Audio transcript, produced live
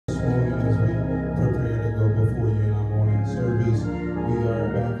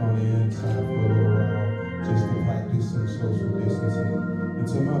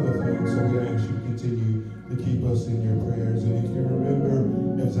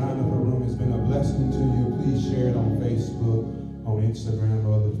on Instagram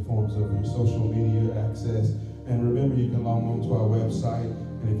or other forms of your social media access. And remember, you can log on to our website,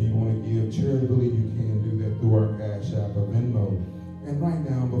 and if you want to give charitably, you can do that through our Cash App or Venmo. And right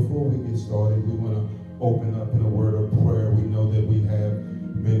now, before we get started, we want to open up in a word of prayer. We know that we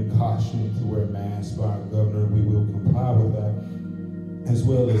have been cautioned to wear masks by our governor. We will comply with that, as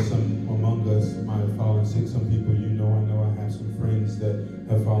well as some among us might have fallen sick. Some people I know I have some friends that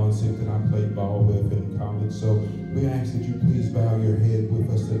have fallen sick that I played ball with in college. So we ask that you please bow your head with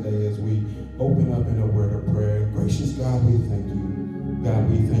us today as we open up in a word of prayer. Gracious God, we thank you. God,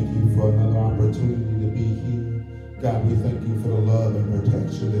 we thank you for another opportunity to be here. God, we thank you for the love and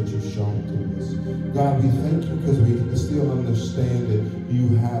protection that you've shown to us. God, we thank you because we still understand that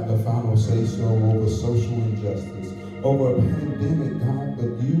you have the final say-so over social injustice, over a pandemic, God,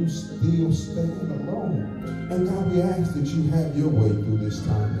 but you still stand alone. And God, we ask that you have your way through this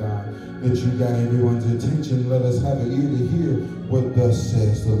time, God, that you got everyone's attention. Let us have an ear to hear what thus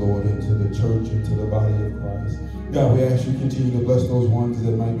says the Lord into the church, into the body of Christ. God, we ask you continue to bless those ones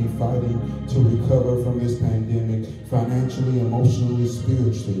that might be fighting to recover from this pandemic, financially, emotionally,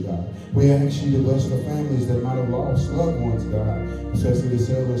 spiritually, God. We ask you to bless the families that might have lost loved ones, God, especially the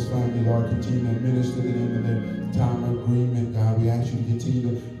Sellers family, Lord. Continue to minister to them in their time of agreement, God. We ask you to continue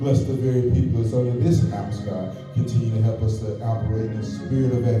to bless the very people that's under this house, God. Continue to help us to operate in a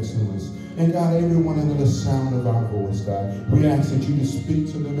spirit of excellence. And God, everyone under the sound of our voice, God, we ask that you to speak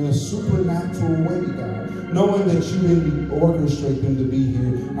to them in a supernatural way, God, knowing that you didn't orchestrate them to be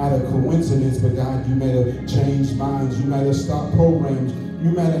here out of coincidence, but God, you may have changed minds, you might have stopped programs,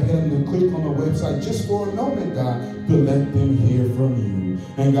 you might have had them to click on the website just for a moment, God, to let them hear from you.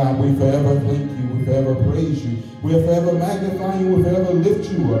 And God, we forever thank you, we forever praise you, we'll forever magnify you, we'll forever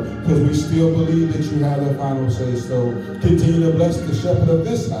lift you up, because we still believe that you have the final say. So continue to bless the shepherd of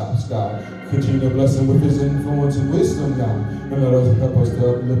this house, God. Continue to bless him with his influence and wisdom, God. And let us help us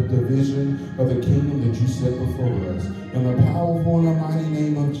to uplift the vision of the kingdom that you set before us. In the powerful and the mighty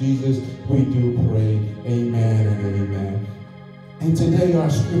name of Jesus, we do pray. Amen and amen. And today our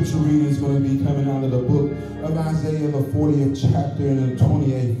scripture reading is going to be coming out of the book of Isaiah, the 40th chapter and the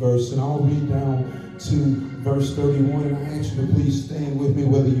 28th verse. And I'll read down to verse 31. And I ask you to please stand with me,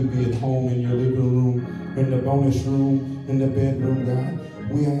 whether you be at home, in your living room, in the bonus room, in the bedroom, God.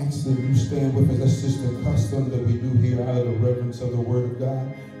 We ask that you stand with us. That's just a custom that we do here out of the reverence of the word of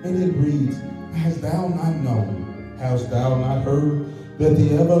God. And it reads, hast thou not known, hast thou not heard, that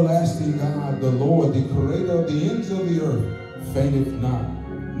the everlasting God, the Lord, the creator of the ends of the earth, fainteth not,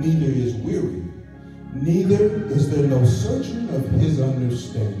 neither is weary, neither is there no searching of his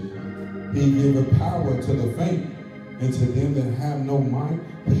understanding. He giveth power to the faint, and to them that have no might,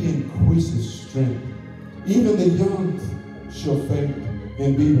 he increases strength. Even the young shall faint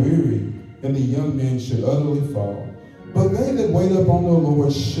and be weary, and the young men shall utterly fall. But they that wait upon the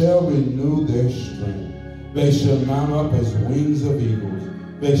Lord shall renew their strength. They shall mount up as wings of eagles.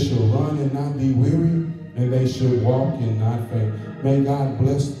 They shall run and not be weary, and they shall walk and not faint. May God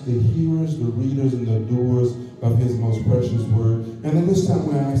bless the hearers, the readers, and the doers of his most precious word. And at this time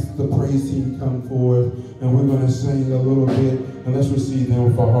we ask the praise team come forward, and we're going to sing a little bit, and let's receive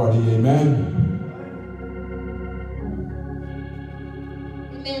them for hearty amen.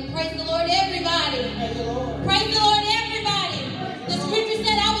 Amen. Praise the Lord, everybody. Praise the Lord. Praise the Lord, everybody. The scripture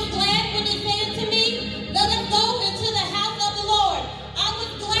said, I was glad when they said unto me, let us go into the house of the Lord. I was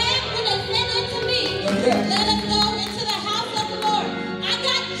glad when they said unto me, let us go into the house of the Lord. I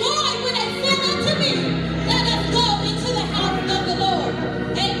got joy when they said unto me, let us go into the house of the Lord.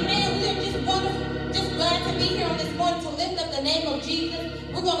 Amen. We are just glad to be here on this morning to lift up the name of Jesus.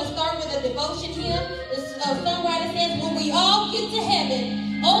 We're going to start with a devotion hymn. The songwriter says, when we all get to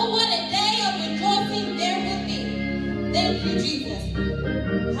heaven, oh, what a day of rejoicing there will be.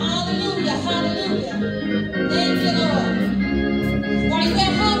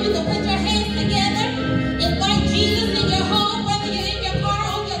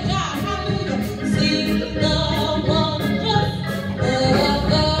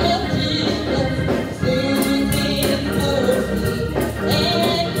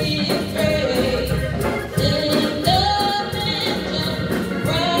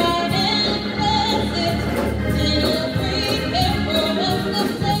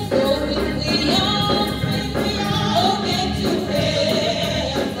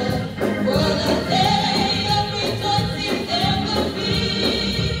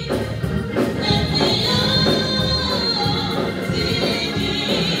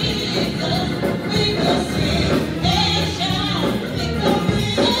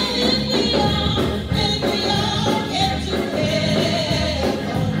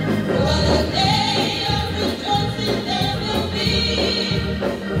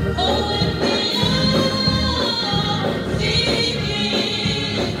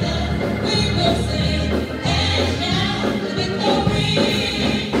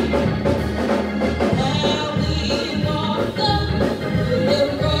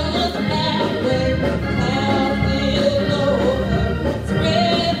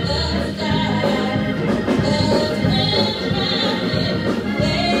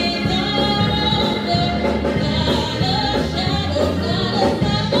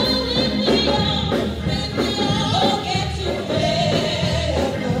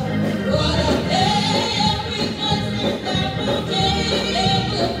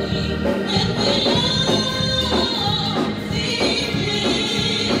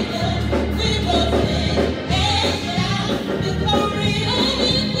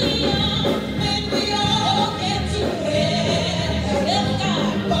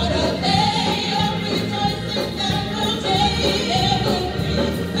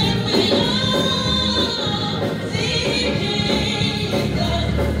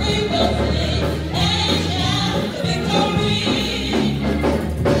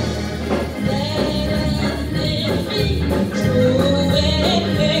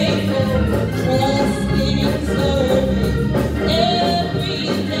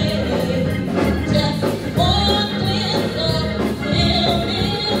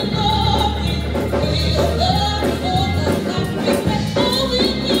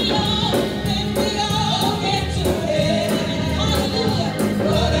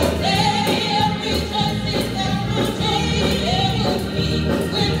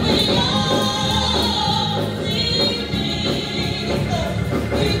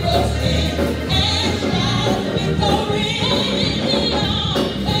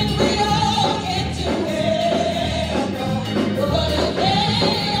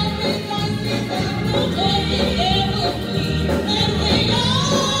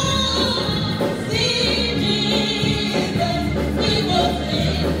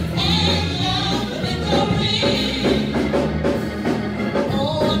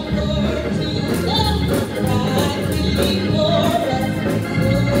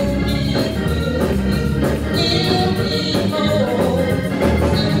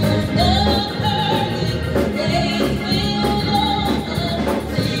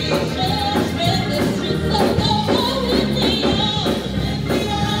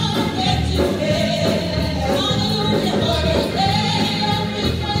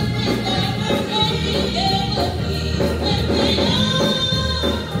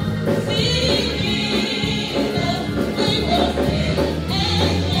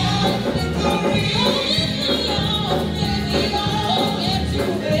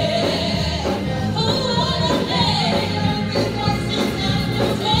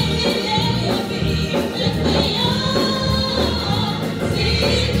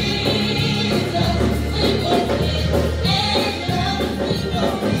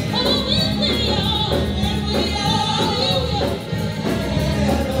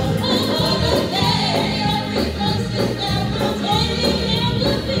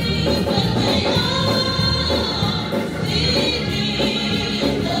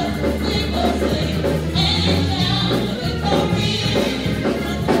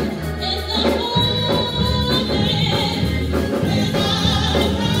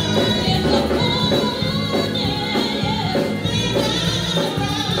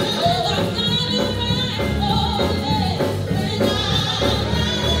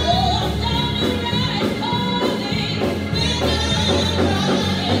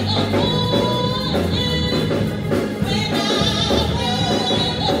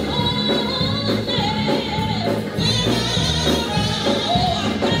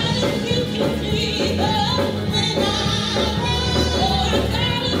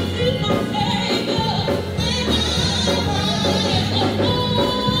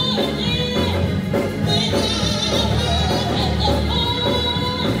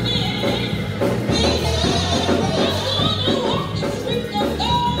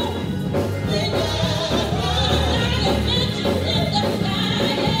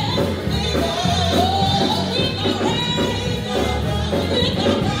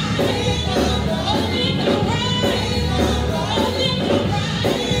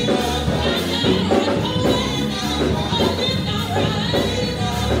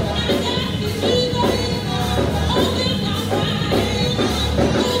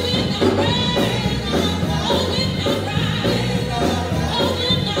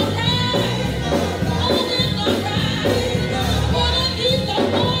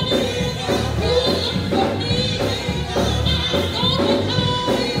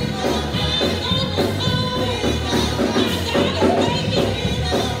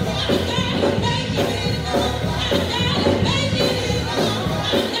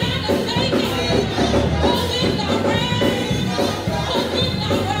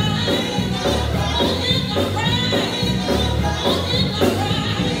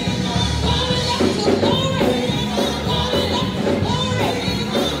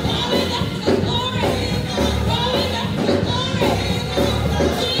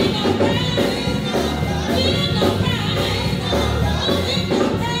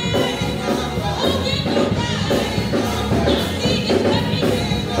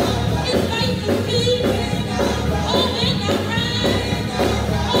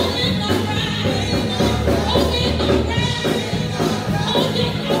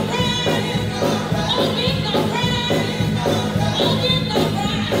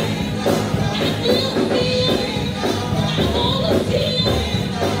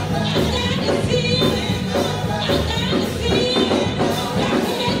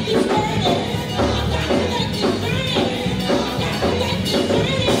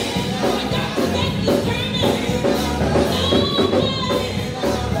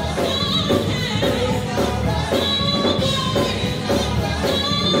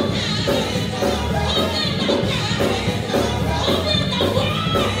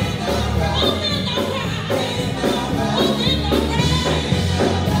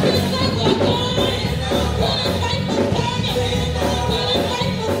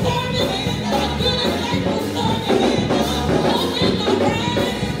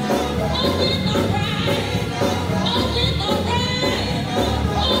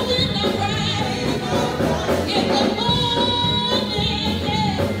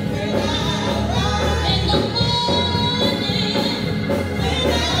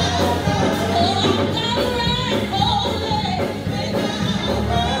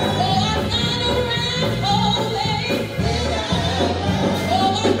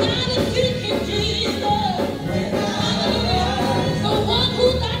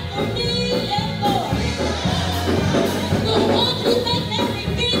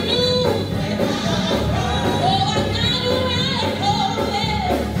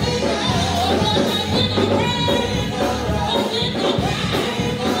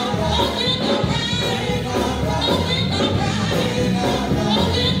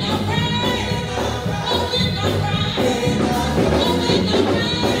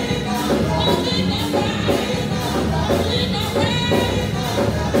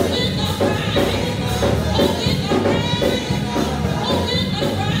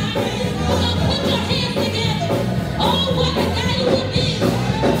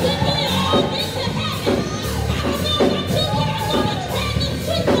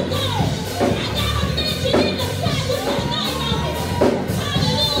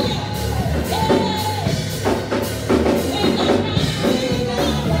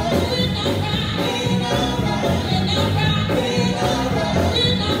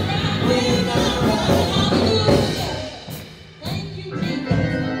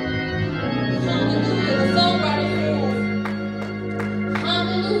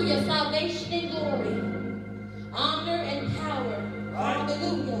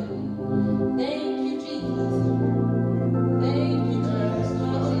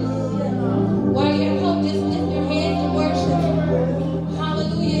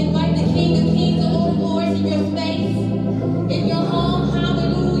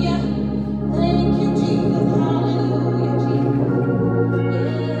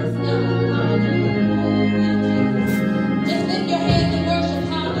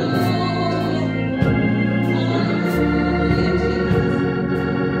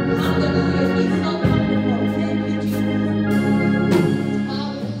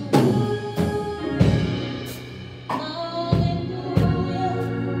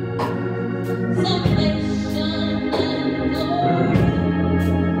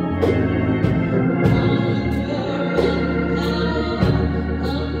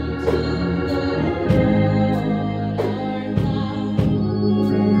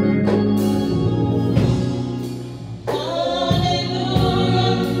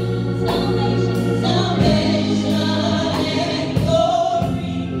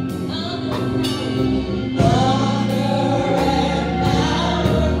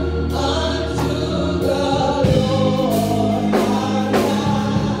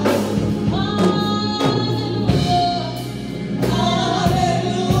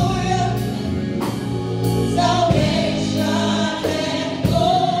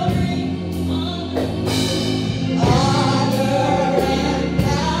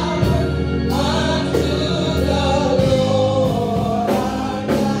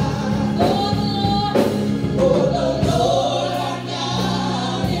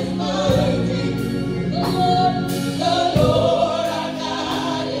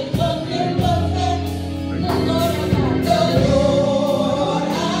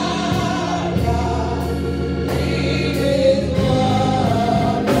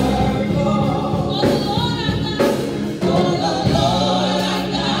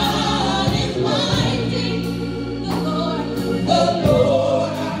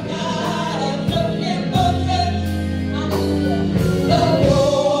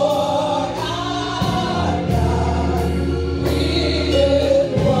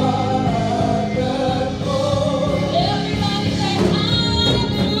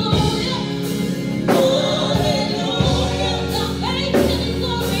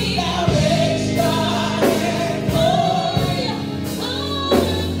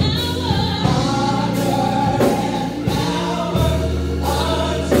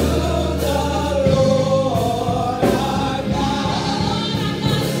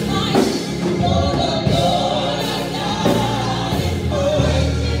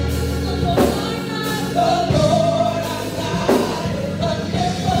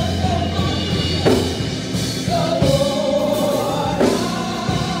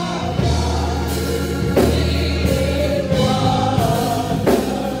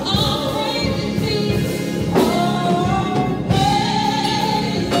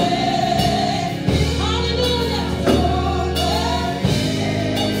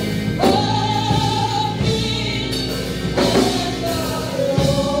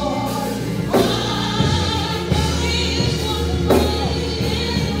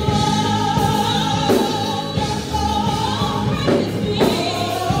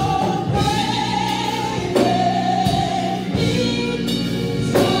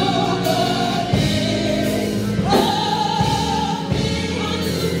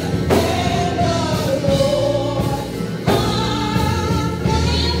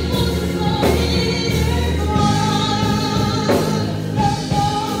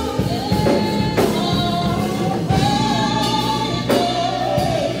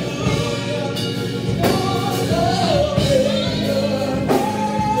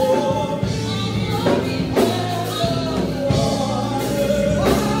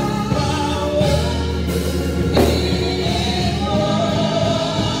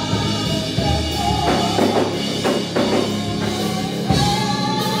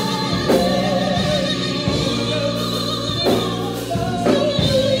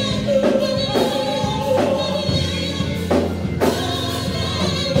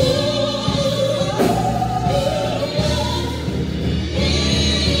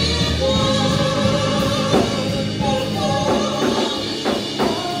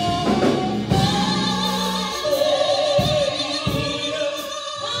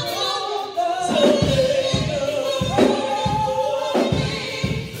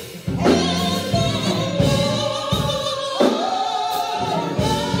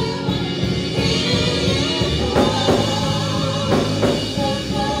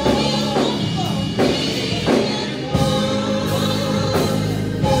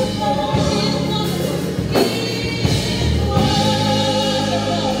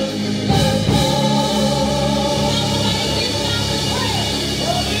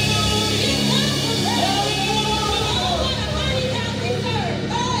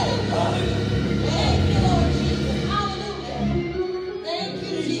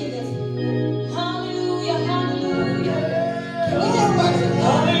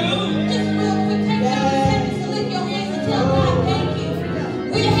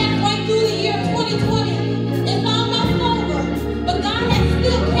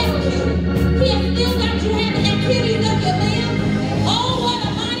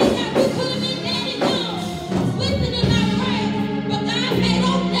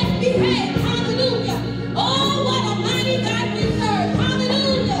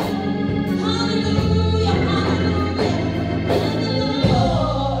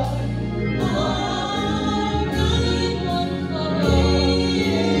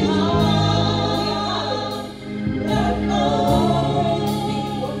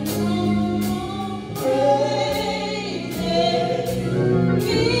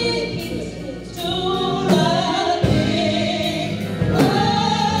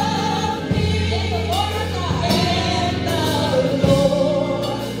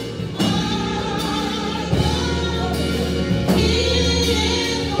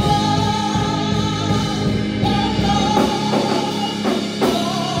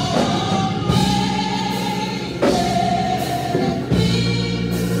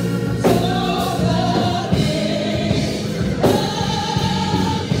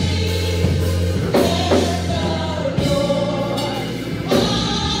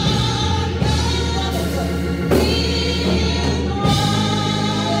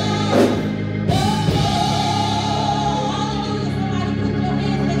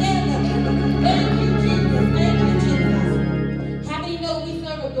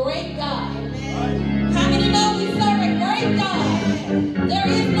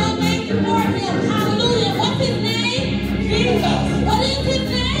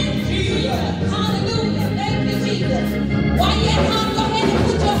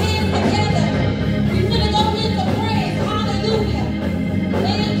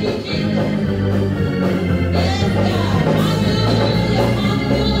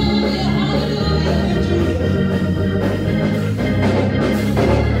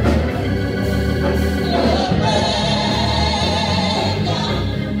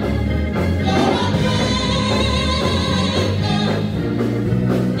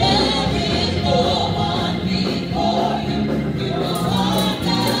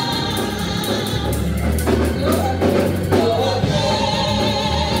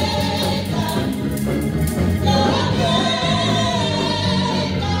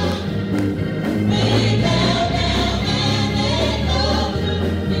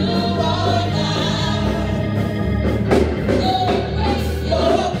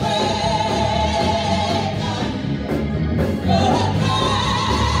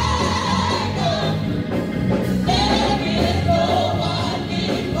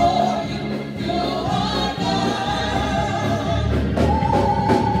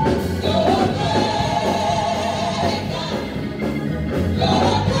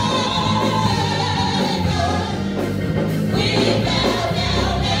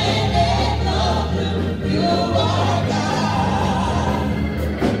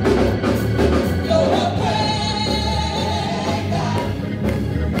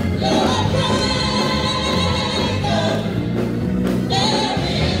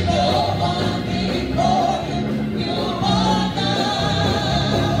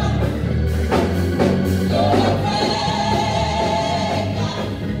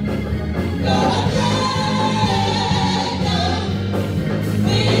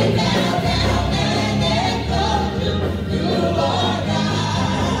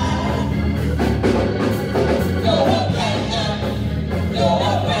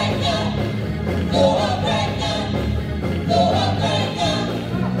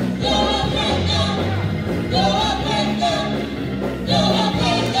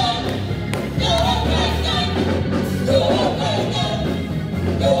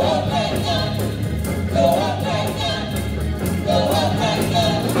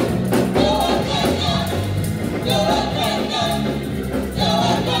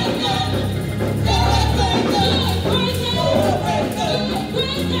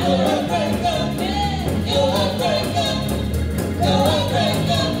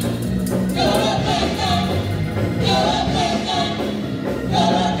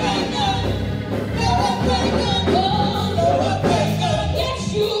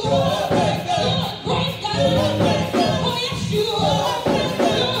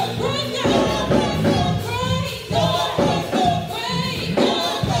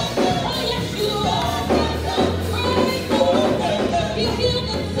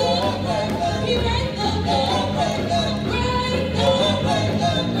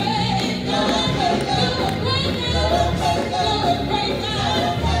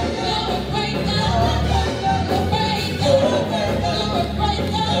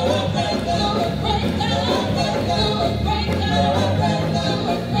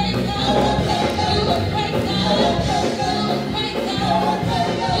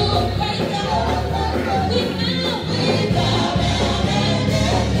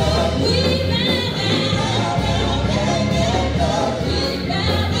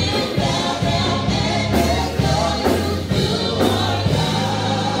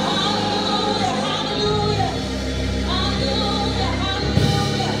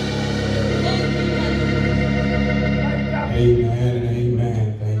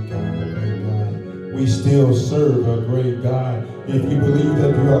 still serve a great God. If you believe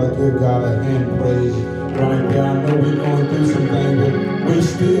that you ought to give God a hand praise right there. I know we're going through some things, but we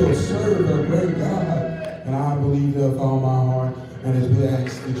still serve a great God. And I believe that with all my heart. And as we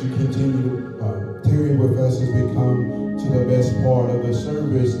ask that you continue to tarry with us as we come to the best part of the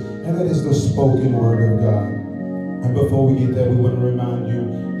service, and that is the spoken word of God. And before we get there, we want to remind you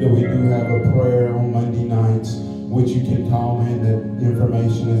that we do have a prayer on Monday nights, which you can call in. That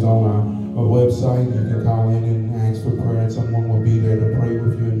information is on our website. You can call in and ask for prayer, and someone will be there to pray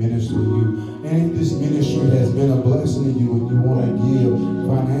with you and minister to you. And if this ministry has been a blessing to you and you want to give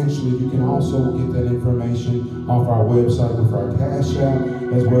financially, you can also get that information off our website with our Cash App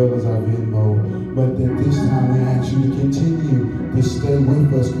as well as our Venmo. But at this time, we ask you to continue to stay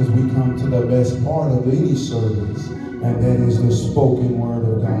with us, because we come to the best part of any service, and that is the spoken word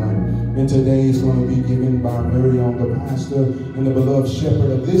of God. And today is going to be given by our very own the pastor and the beloved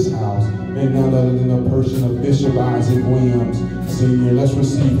shepherd of this house, and none other than the person of Bishop Isaac Williams, Sr. Let's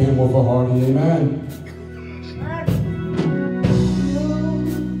receive him with a hearty amen.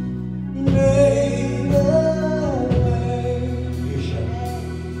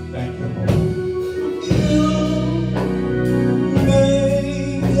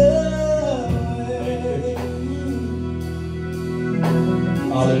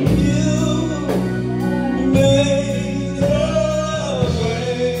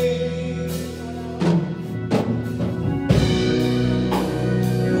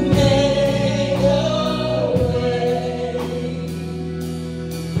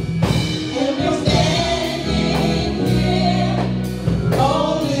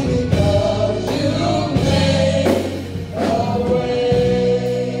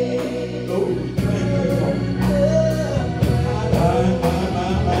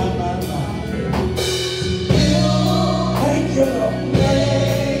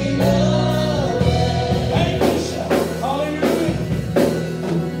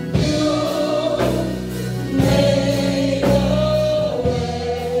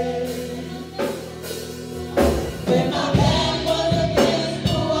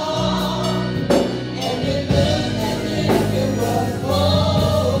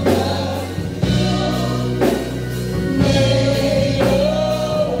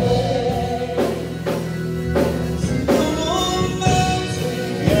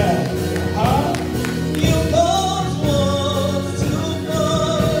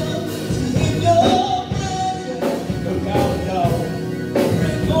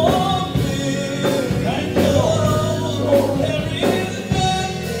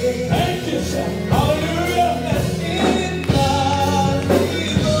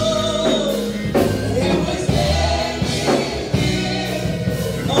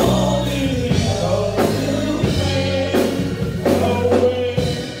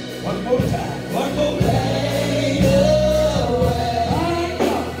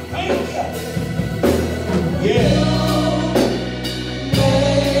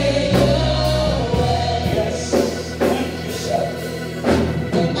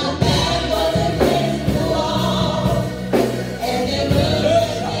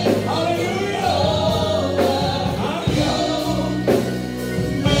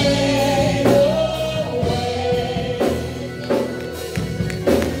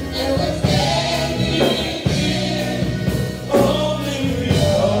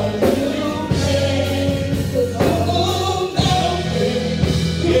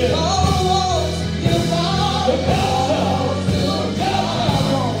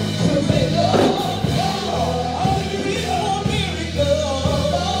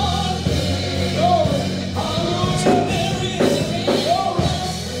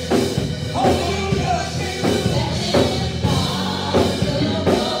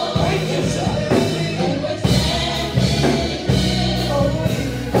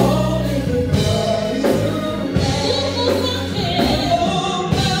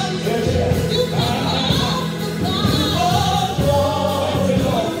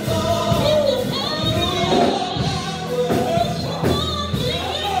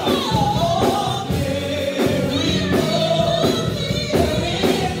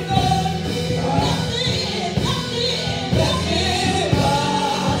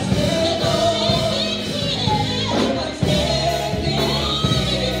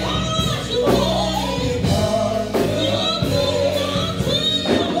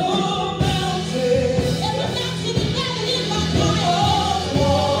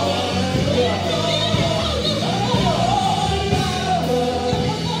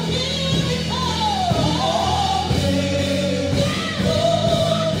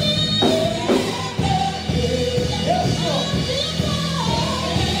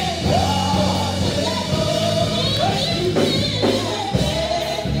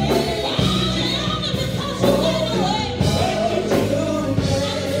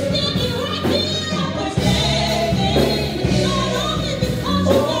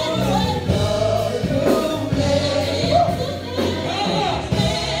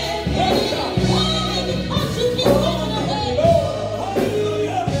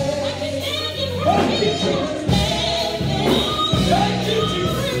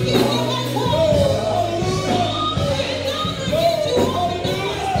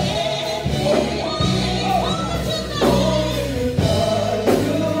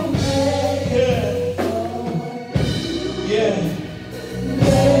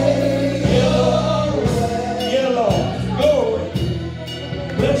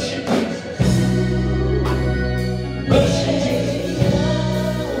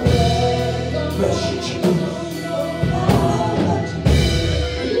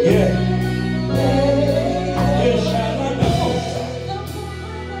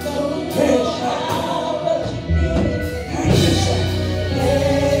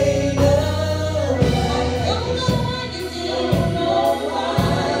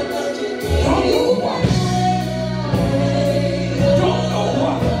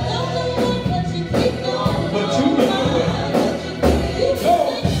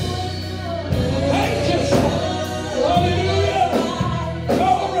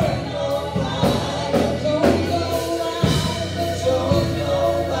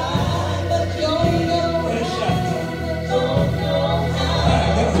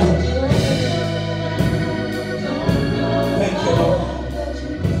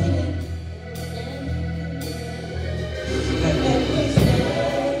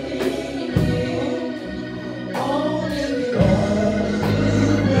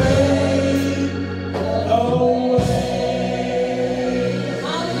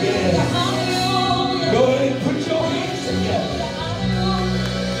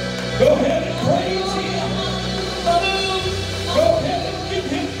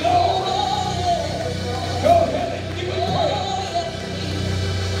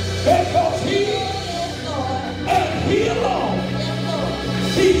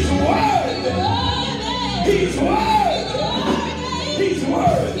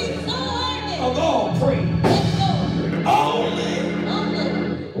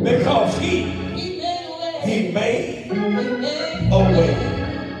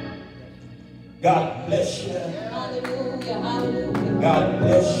 God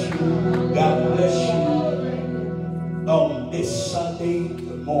bless you. God bless you on this Sunday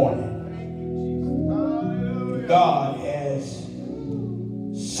morning. God has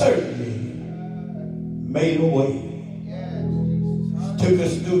certainly made a way. Took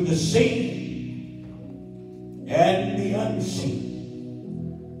us through the seen and the unseen.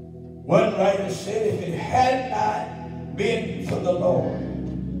 One writer said, if it had not been for the Lord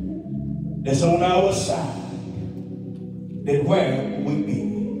that's on our side, then where would we be?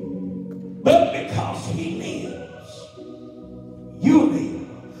 But because he lives, you live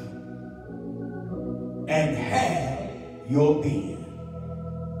and have your being.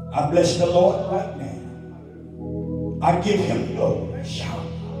 I bless the Lord right now. I give him glory. Shout.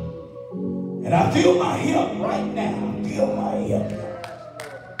 And I feel my help right now. I feel my help.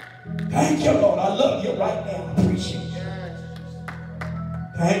 Thank you, Lord. I love you right now. I appreciate you.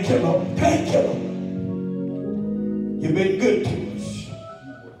 Thank you, Lord. Thank you, Lord. You've been good to us.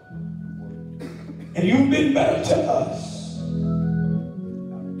 And you've been better to us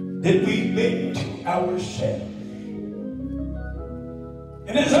than we've been to ourselves.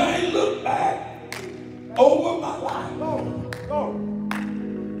 And as I look back over my life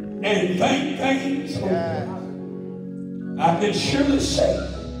and thank things over, I can surely say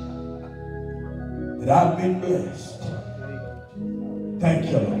that I've been blessed. Thank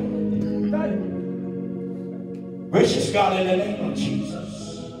you, Lord. Gracious God, in the name of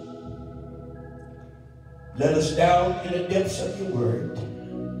Jesus, let us down in the depths of your word.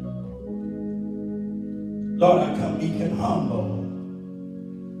 Lord, I come meek and humble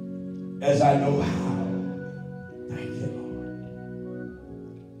as I know how. Thank you,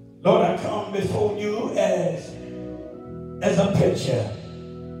 Lord. Lord, I come before you as a pitcher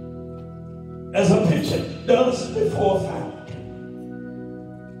does before a fountain,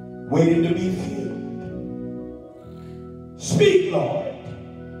 waiting to be filled. Speak, Lord.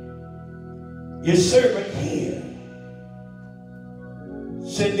 Your servant here.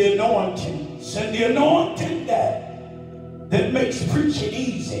 Send the anointing. Send the anointing that makes preaching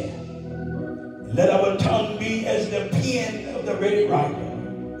easy. Let our tongue be as the pen of the ready writer.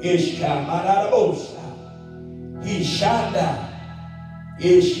 Ishkamarabosa. Ishanda.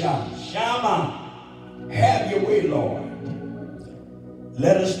 Shama. Have your way, Lord.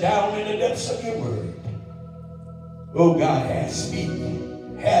 Let us down in the depths of your word. Oh God, speak.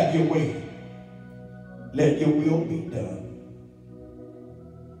 Have your way. Let your will be done.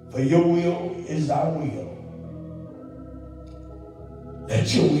 For your will is our will.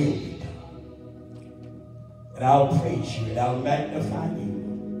 Let your will be done. And I'll praise you and I'll magnify you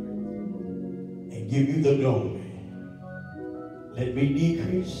and give you the glory. Let me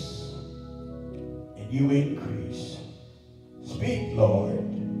decrease and you increase. Speak, Lord.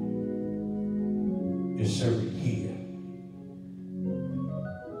 Your servant here.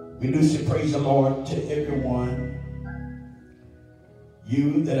 We do say praise the Lord to everyone.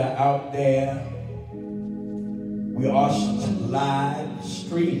 You that are out there, we are live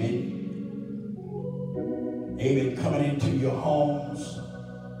streaming. Amen. Coming into your homes,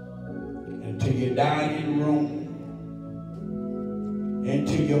 into your dining room,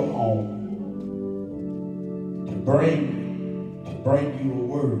 into your home, to bring you a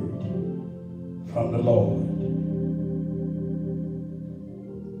word from the Lord.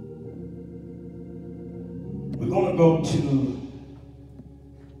 We're going to go to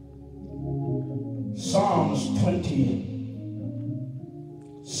Psalms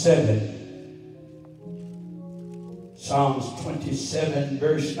 27. Psalms 27,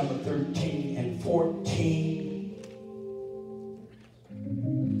 verse number 13 and 14.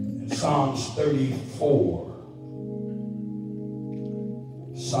 And Psalms 34.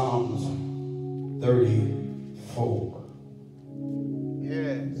 Psalms 34.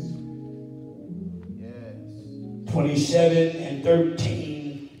 Yes. 27 and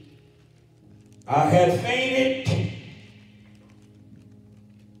 13. I had fainted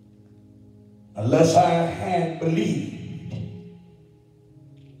unless I had believed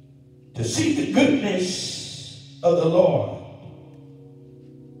to see the goodness of the Lord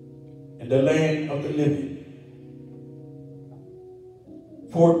in the land of the living.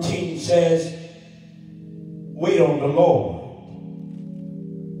 14 says, wait on the Lord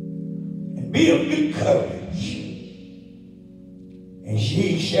and be of good courage, and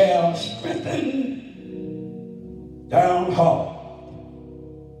he shall strengthen down heart.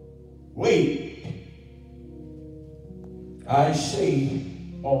 Wait, I say,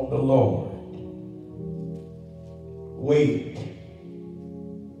 on the Lord. Wait,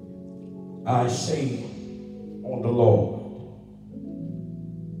 I say, on the Lord.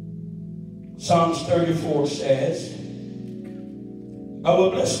 Psalms 34 says, I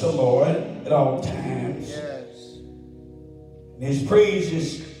will bless the Lord at all times. Yes. And his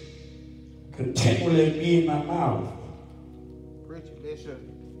praises continually be in my mouth. Preach it, Bishop.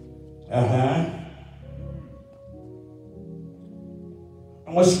 I'm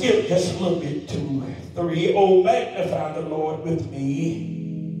going to skip just a little bit to 3. Oh, magnify the Lord with me.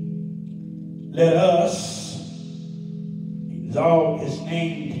 Let us exalt his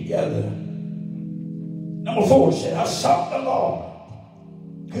name together. Number 4 said, I sought the Lord.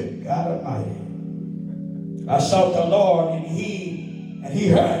 Good God Almighty. I sought the Lord, and he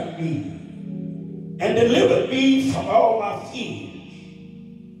heard me and delivered me from all my fears.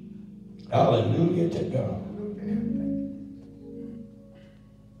 Hallelujah to God.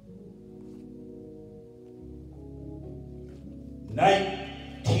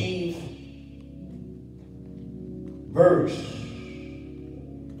 19th verse.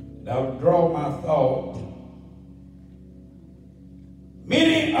 And I'll draw my thought.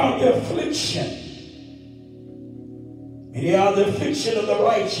 Many are the affliction of the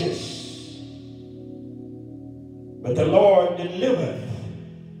righteous, but the Lord delivereth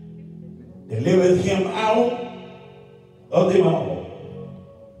him out of them all.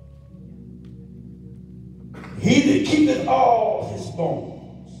 He that keepeth all his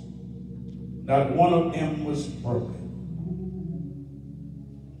bones, not one of them was broken.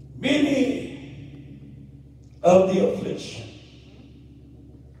 Many of the affliction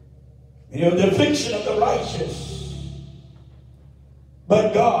of the righteous,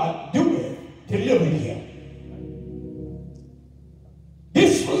 but God doeth deliver him.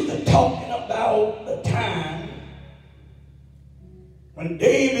 This was the talking about the time when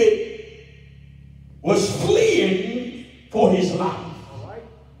David was fleeing for his life.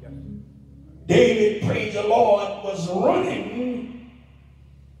 David, praise the Lord, was running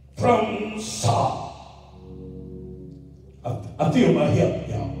from Saul. I feel my help,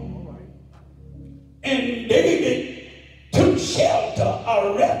 y'all. And David took shelter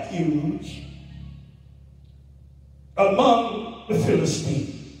or refuge among the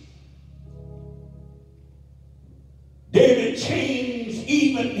Philistines. David changed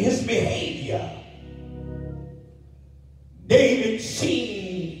even his behavior. David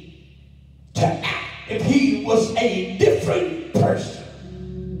seemed to act if he was a different person.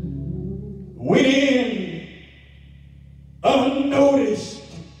 Went in unnoticed.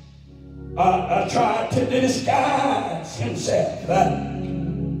 Tried to disguise himself.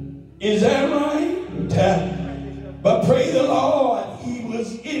 Is that right? But praise the Lord, he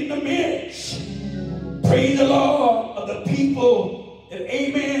was in the midst. Praise the Lord of the people that,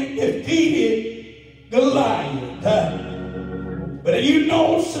 amen, defeated Goliath. But you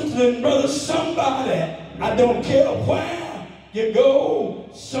know, sister and brother, somebody, I don't care where you go,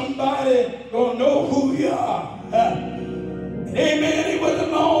 somebody gonna know who you are. Amen. It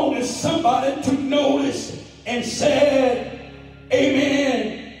wasn't long as somebody took notice and said,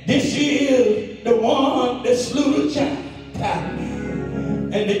 amen, this is the one that slew the giant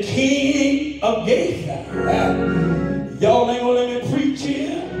and the king of Gaza. Y'all ain't gonna let me preach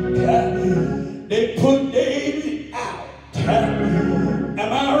here. They put David out. Am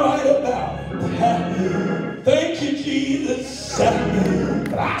I right about it? Thank you, Jesus.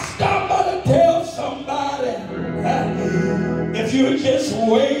 But I stopped by to tell somebody, if you just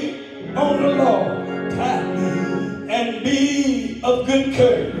wait on the Lord and be of good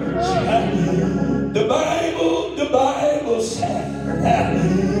courage. The Bible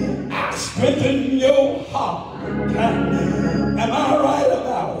says, I strengthen your heart. Am I right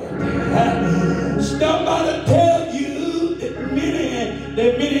about it? Stop by to tell you that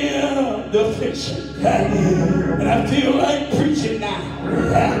many of the affliction. And I feel like preaching now.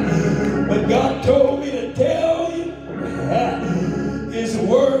 But God told me to tell you is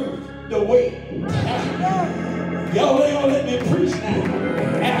worth the wait. Y'all ain't gonna let me preach now.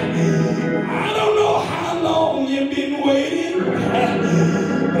 I don't know how long you've been waiting,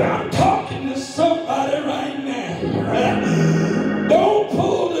 but I'm talking to somebody right now. Don't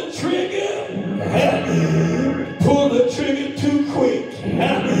pull the trigger. Pull the trigger too quick.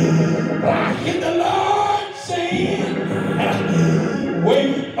 I hear the Lord saying,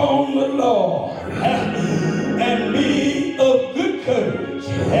 wait on the Lord and be of good courage.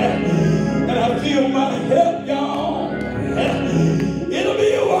 And I feel my help, y'all. It'll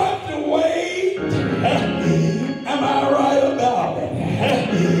be worth the wait. Am I right about it?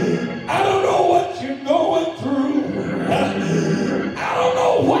 I don't know what you're going through. I don't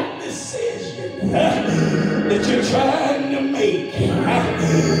know what decision that you're trying to make.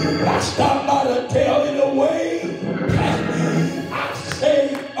 But I stopped by to tell you the way. I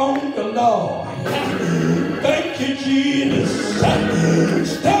say on the Lord. Thank you, Jesus.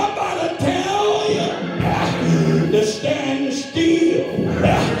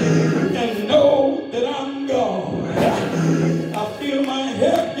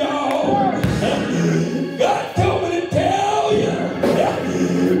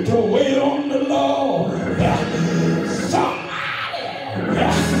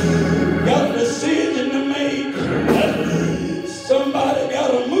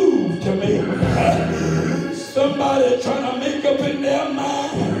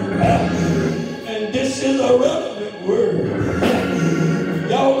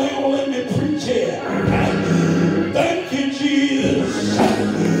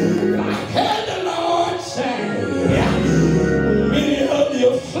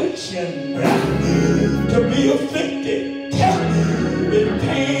 affliction, to be afflicted with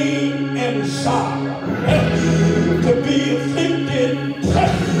pain and sorrow, to be afflicted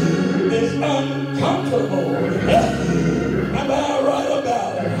is uncomfortable. Am I right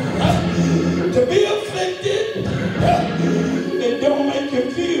about it? To be afflicted, it don't make you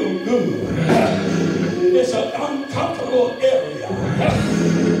feel good. It's an uncomfortable area.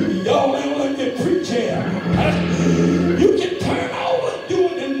 Y'all ain't let me preach here. You can turn over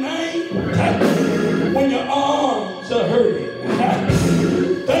during the night when your arms are hurting.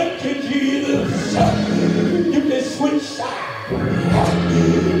 Thank you, Jesus. You can switch sides,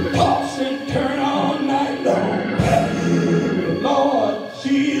 toss and turn all night long. Lord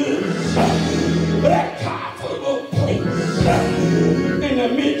Jesus, that comfortable place in the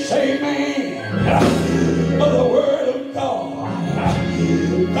midst, amen, of the Word of God.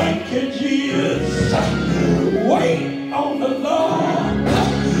 Thank you, Jesus. Wait on the Lord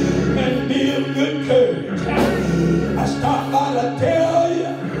and be of good courage. I stopped by to tell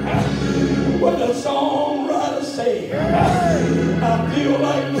you what the songwriter said. I feel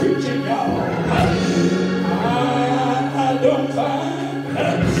like preaching, y'all.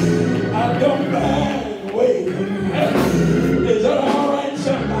 I don't mind waiting. Is that all right,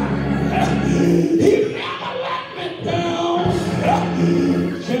 somebody? He never let me down.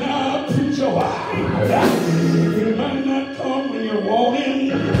 Can I preach a while? He might not come when you want him,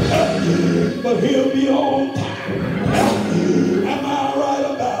 but he'll be on time. Am I right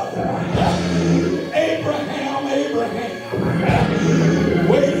about it? Abraham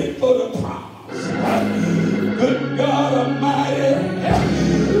waited for the promise. Good God Almighty,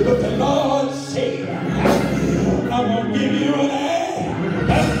 but the Lord said, I'm going to give you an heir.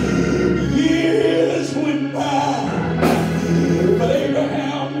 Years went by, but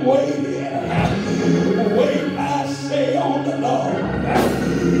Abraham waited. Wait, I say, on the Lord.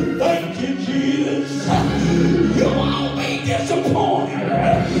 Thank you, Jesus. You won't be disappointed.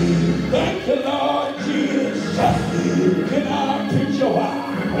 Thank you, Lord Jesus. Can I preach a while?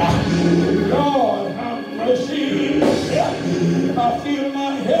 Lord, have mercy. I feel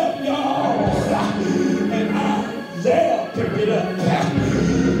my help, y'all. And Isaiah picked it up.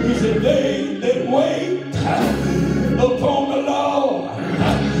 He said, they that wait upon the Lord.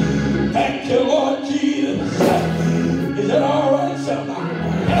 Thank you, Lord Jesus. Is that all right, somebody?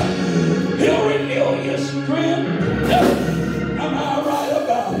 He'll renew your strength. Am I right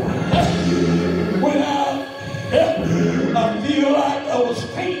about it? When I feel like I was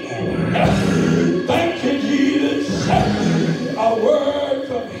fainting. Thank you, Jesus. A word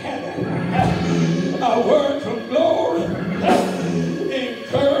from heaven, a word from glory,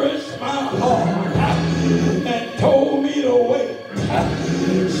 encouraged my heart and told me to wait.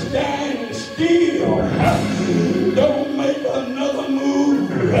 Stand still. Don't make another move.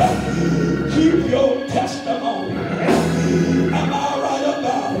 Keep your testimony. Am I right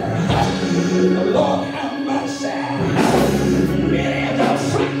about it? The Lord have my side. Many of the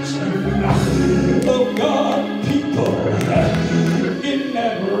afflictions of God people in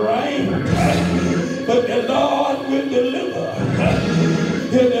that rain, but the Lord will deliver.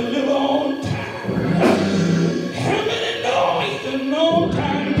 He'll deliver on time. How many know he's a long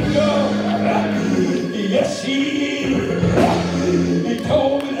time God? Yes, he is. He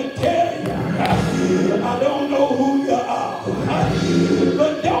told me to tell you, I don't know who you are,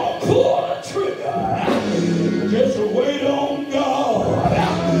 but don't pull the trigger. Just wait on God.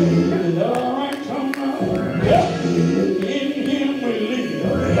 Is that all right, somebody? In him we live.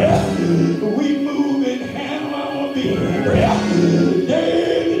 We move and handle our being.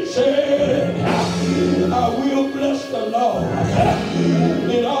 David said, I will bless the Lord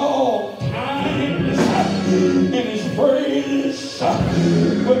in all times, and his praises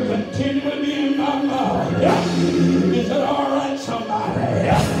will continually be in my mouth. Is that all right, somebody?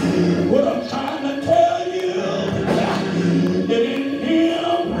 What I'm trying to tell you, that in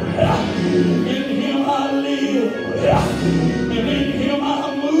him I live, and in him I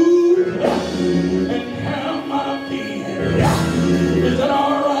move, and have my being. Is that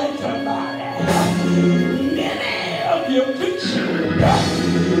all right, somebody? Many of your afflictions,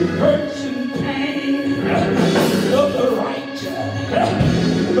 hurts and pain of the righteous,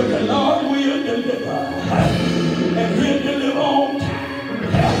 but the Lord will deliver, and he'll deliver on time.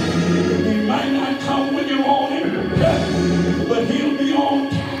 He might not come when you want him, but he'll be on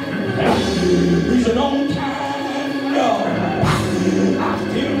time. He's an on time God. I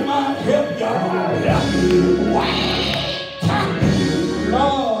feel my help, God. Wait,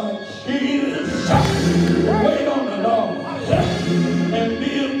 Lord Jesus, wait on the Lord and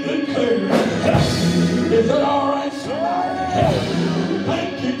be of good courage. Is that all right, somebody?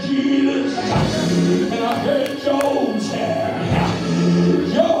 Thank you,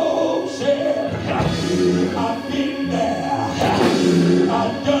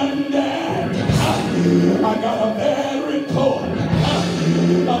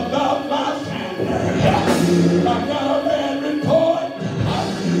 I got a bad report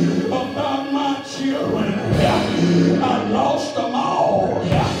about my children. I lost them all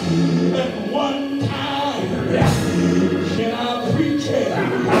at one time. Can I preach it?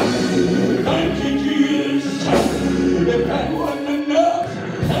 Thank you, Jesus. If that wasn't enough,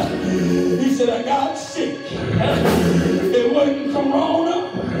 he said I got sick. It wasn't corona.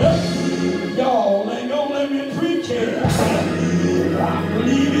 Y'all ain't gonna let me preach it. I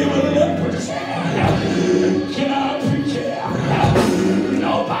believe it was leprosy. Can I preach it?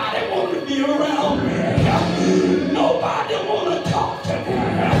 Nobody want to be around me. Nobody want to talk to me.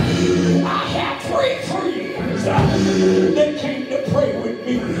 I have 3 friends that came to pray with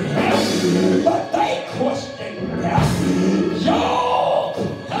me, but they questioned Job.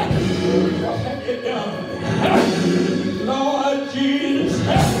 What have you done? Lord Jesus,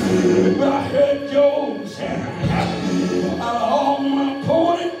 but I heard Job say, out of all my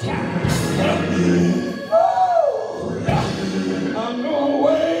appointed time, I'm going to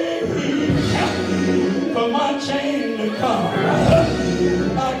wait for my change to come.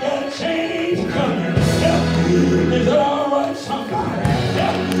 I got change coming. Is that all right, somebody?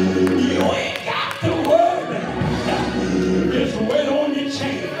 You ain't got to worry. Just wait on your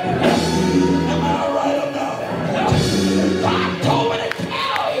change. Am I right about it? God told me to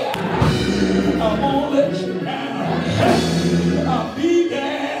tell you, I'm going to let you down. I'll be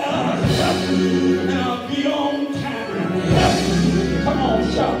there, and I'll be on time. Come on,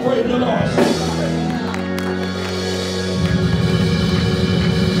 shout, praise the Lord.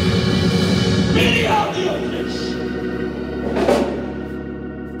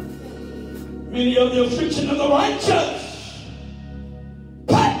 Many of the affliction of the righteous,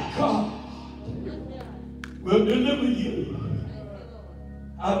 but God will deliver you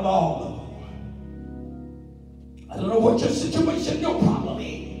out of all of them. I don't know what your situation, your problem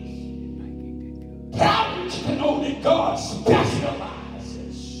is. But I want you to know that God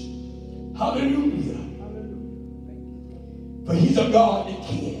specializes. Hallelujah. But He's a God that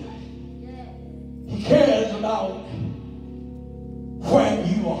cares. He cares about where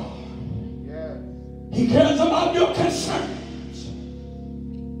you are. He cares about your concerns.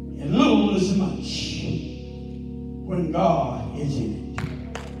 And little as much when God is in it.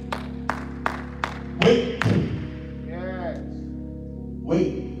 Wait. Yes.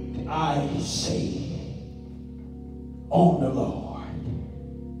 Wait, I say, on the Lord.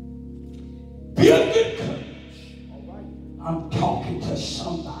 Be of good courage. I'm talking to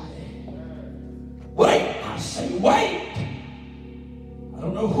somebody. Wait, I say, wait. I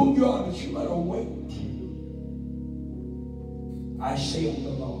don't know who you are, but you better wait. I say on the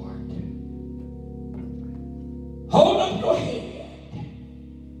Lord. Hold up your head.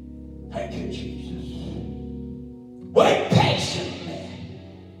 Thank you, Jesus. Wait patiently.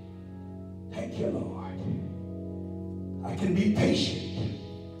 Thank you, Lord. I can be patient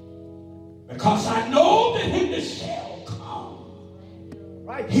because I know that He that shall come.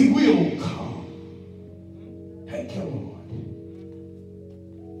 Right. He will come. Thank you, Lord.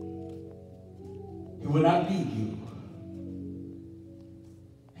 He will not leave you.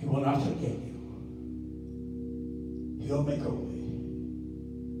 He will not forget you. He'll make a way.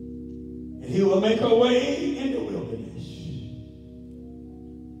 And He will make a way in the wilderness.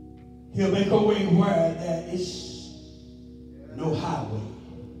 He'll make a way where there is no highway.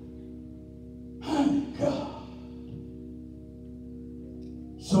 My God.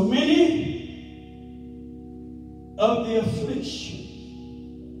 So many of the affliction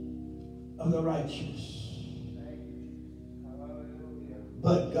of the righteous,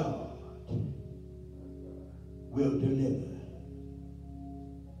 but God will deliver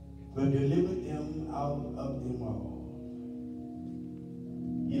them out of them all.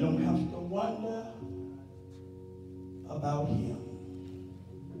 You don't have to wonder about Him.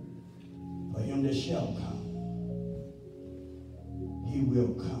 For Him that shall come, He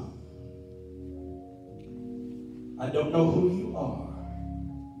will come. I don't know who you are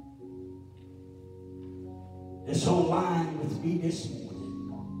that's online with me this morning.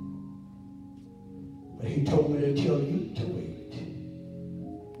 But He told me to tell you to wait.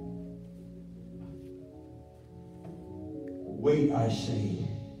 Wait, I say,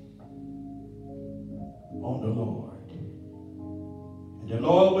 on the Lord. And the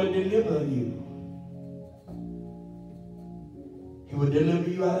Lord will deliver you. He will deliver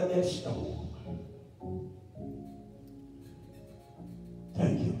you out of that storm.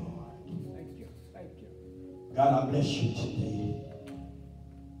 Thank you, Lord. Thank you. Thank you. God, I bless you today.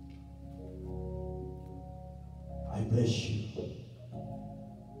 I bless you.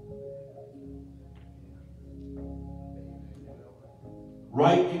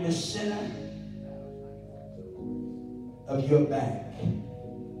 Right in the center of your back.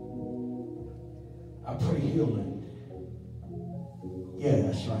 I pray healing. Yeah,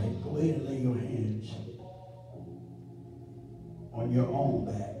 that's right. Go ahead and lay your hands on your own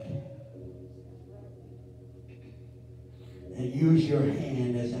back. And use your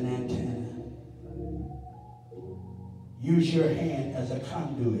hand as an antenna. Use your hand as a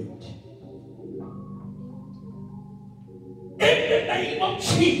conduit. In the name of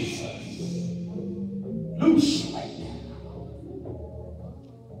Jesus, loose right now.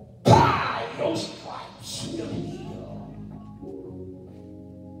 By your stripes will heal.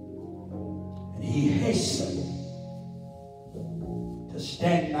 And he hastened to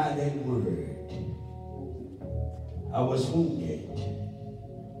stand by that word. I was wounded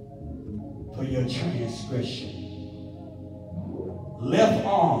for your transgression. Left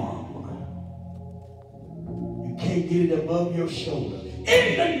arm, you can't get it above your shoulder.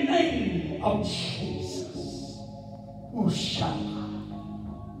 In the name of Jesus, Ushama,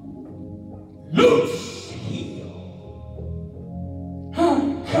 loose, heal.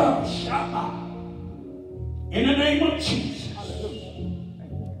 Shama. In the name of Jesus,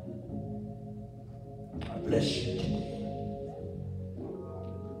 I bless you today.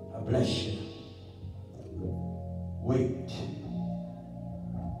 I bless you. Wait,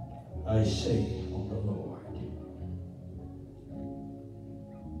 I say, on the Lord.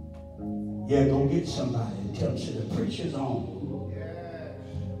 Yeah, go get somebody and tell them, say, the preacher's on.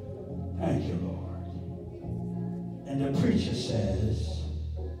 Thank you, Lord. And the preacher says,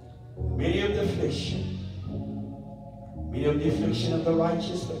 many of the affliction of the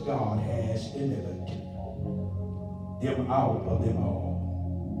righteous, but God has delivered them out of them all.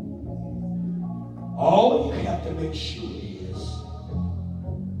 All you have to make sure is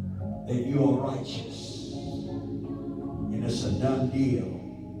that you are righteous. And it's a done deal.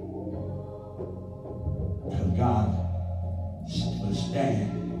 Because God will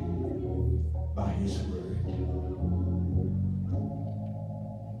stand by his word.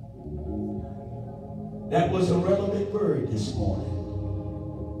 That was a relevant word this morning.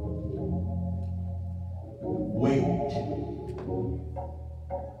 Wait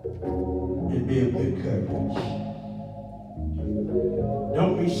and be of good courage.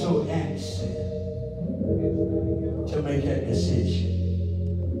 Don't be so anxious to make that decision.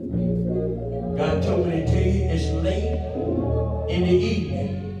 God told me to tell you it's late in the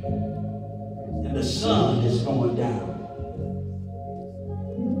evening and the sun is going down.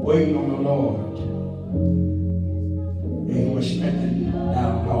 Wait on the Lord. And he will strengthen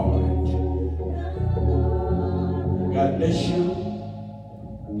our heart. God bless you.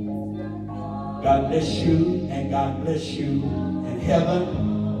 God bless you, and God bless you. And heaven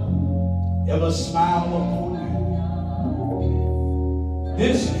ever smile upon you.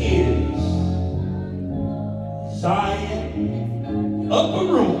 This is Zion Upper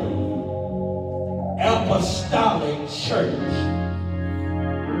Room Apostolic Church.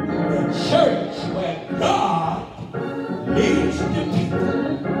 The church where God leads the people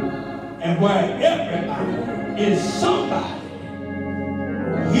and where everybody is somebody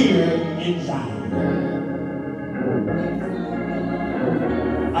here in Zion.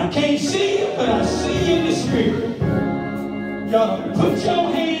 I can't see you, but I see you in the spirit. Y'all put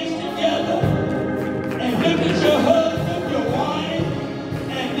your hands together and look at your husband, your wife,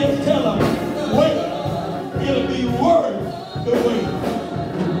 and just tell them, wait, it'll be worth the wait.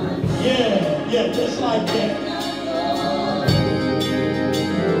 Yeah, just like that.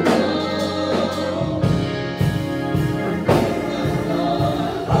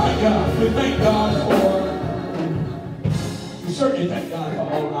 God, we thank God we certainly thank God for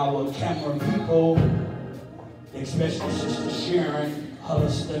all our camera people, especially Sister Sharon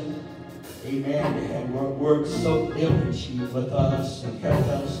Holliston. Amen. They have worked so diligently with us and helped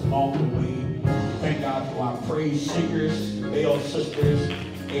us along the way. Thank God for our praise singers, male sisters.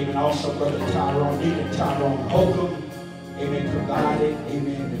 Amen. Also, Brother Tyrone, Deacon Tyrone Holcomb. Amen. Provided,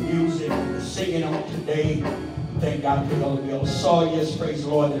 amen, the music, the singing on today. Thank God for Elder Bill Sawyers, praise the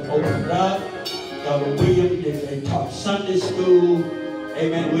Lord, that opened up. Elder William, they taught Sunday school.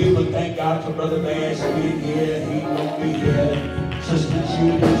 Amen. We will thank God for Brother Bass being here. He won't be here. Sister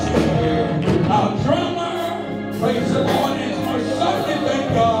Judy's here. Our drummer, praise the Lord, and our Sunday,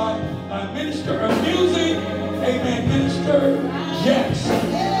 thank God. Our minister of music, amen, Minister Jackson.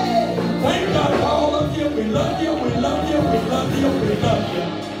 Thank God for all of you. We love you, we love you, we love you, we love you.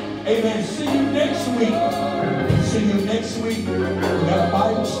 Amen. See you next week. See you next week. We got a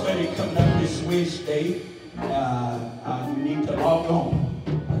Bible study coming up this Wednesday. You need to log on.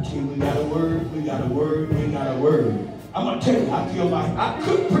 I tell you, we got a word, we got a word, we got a word. I'm going to tell you, I feel like I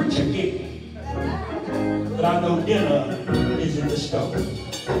could preach again. But I know dinner is in the store.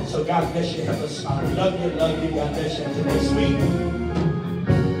 So God bless you. Have a smile. Love you. God bless you. Until next week.